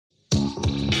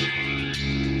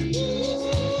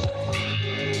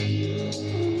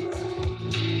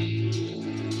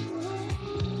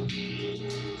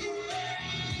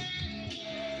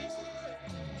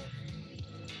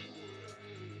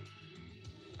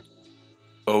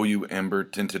Oh, you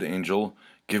amber-tinted angel,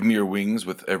 give me your wings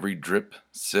with every drip,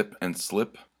 sip, and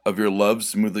slip of your love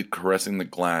smoothly caressing the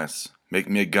glass. Make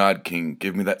me a god king,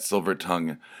 give me that silver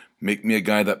tongue. Make me a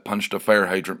guy that punched a fire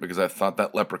hydrant because I thought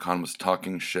that leprechaun was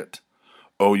talking shit.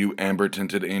 Oh, you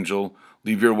amber-tinted angel,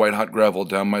 leave your white-hot gravel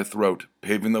down my throat,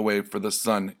 paving the way for the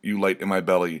sun you light in my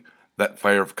belly, that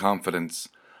fire of confidence.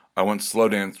 I once slow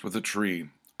danced with a tree.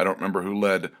 I don't remember who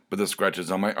led, but the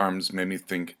scratches on my arms made me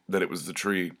think that it was the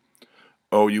tree.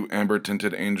 Oh, you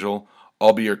amber-tinted angel,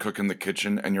 I'll be your cook in the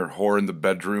kitchen and your whore in the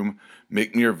bedroom.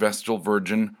 Make me your vestal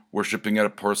virgin, worshipping at a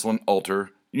porcelain altar.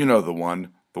 You know the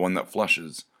one that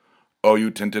flushes. Oh,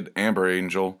 you tinted amber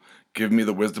angel, give me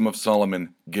the wisdom of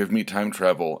Solomon, give me time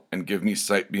travel, and give me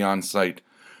sight beyond sight.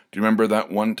 Do you remember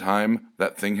that one time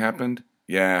that thing happened?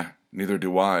 Yeah, neither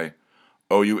do I.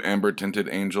 Oh, you amber-tinted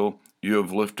angel, you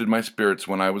have lifted my spirits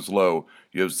when I was low.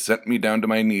 You have sent me down to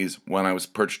my knees when I was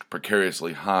perched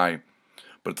precariously high.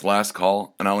 But it's last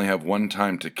call, and I only have one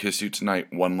time to kiss you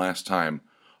tonight one last time.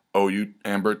 Oh, you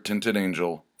amber-tinted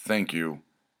angel, thank you,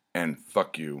 and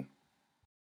fuck you.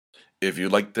 If you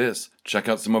like this, check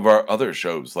out some of our other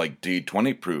shows like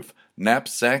D20 Proof,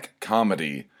 Knapsack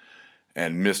Comedy,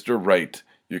 and Mr. Right.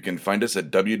 You can find us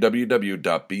at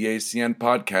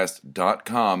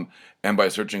www.bacnpodcast.com and by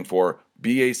searching for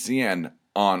BACN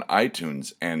on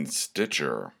iTunes and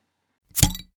Stitcher.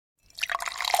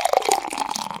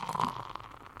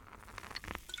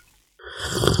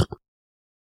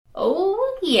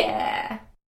 Oh, yeah.